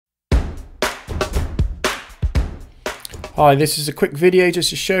Hi, this is a quick video just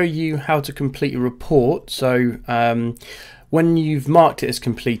to show you how to complete a report. So when you've marked it as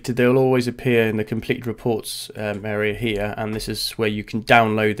completed, they'll always appear in the completed reports area here, and this is where you can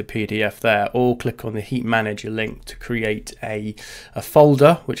download the PDF there, or click on the Heat Manager link to create a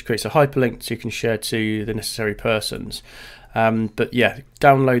folder which creates a hyperlink so you can share to the necessary persons. But yeah,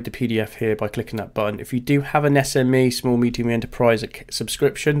 download the PDF here by clicking that button. If you do have an SME, small medium enterprise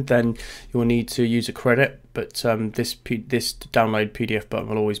subscription, then you'll need to use a credit, but this download PDF button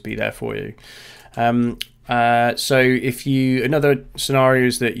will always be there for you. So if another scenario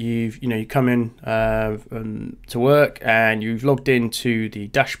is that you come in to work and you've logged into the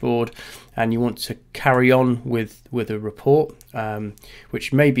dashboard and you want to carry on with a report,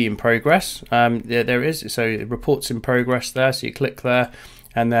 which may be in progress. There is, so reports in progress there, so you click there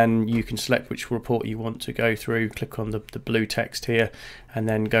and then you can select which report you want to go through, click on the blue text here, and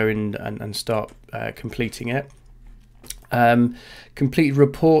then go in and start completing it. Complete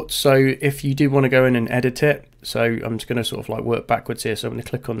report, so if you do want to go in and edit it, so I'm just going to sort of like work backwards here, so I'm going to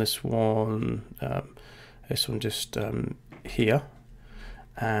click on this one just here,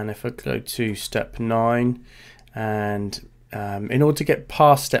 and if I go to step 9, and in order to get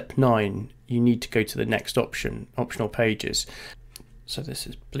past step 9 you need to go to the next optional pages. So this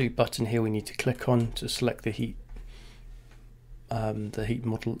is blue button here we need to click on to select the heat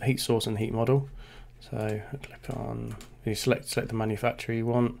source and heat model. So click on, you select the manufacturer you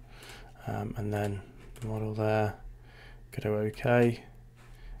want, and then the model there, go to OK,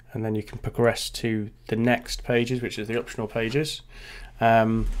 and then you can progress to the next pages, which is the optional pages.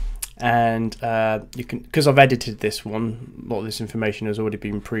 You can, because I've edited this one, a lot of this information has already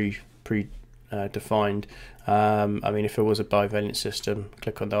been defined. I mean, if it was a bivalent system,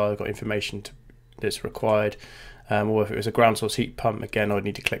 click on that, I've got information that's required. Or if it was a ground source heat pump, again I'd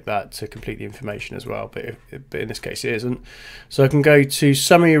need to click that to complete the information as well, but in this case it isn't. So I can go to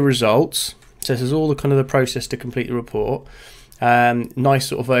summary results, so this is all the process to complete the report. Nice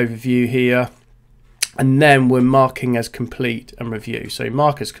sort of overview here, and then we're marking as complete and review. So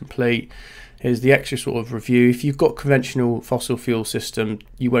mark as complete is the extra sort of review. If you've got conventional fossil fuel system,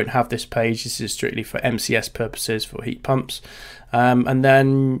 you won't have this page. This is strictly for MCS purposes for heat pumps. And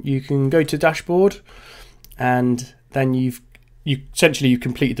then you can go to dashboard, and then you've essentially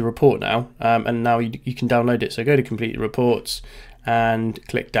completed the report now, and now you can download it. So go to complete reports and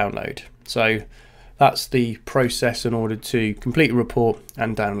click download. So that's the process in order to complete a report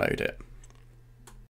and download it.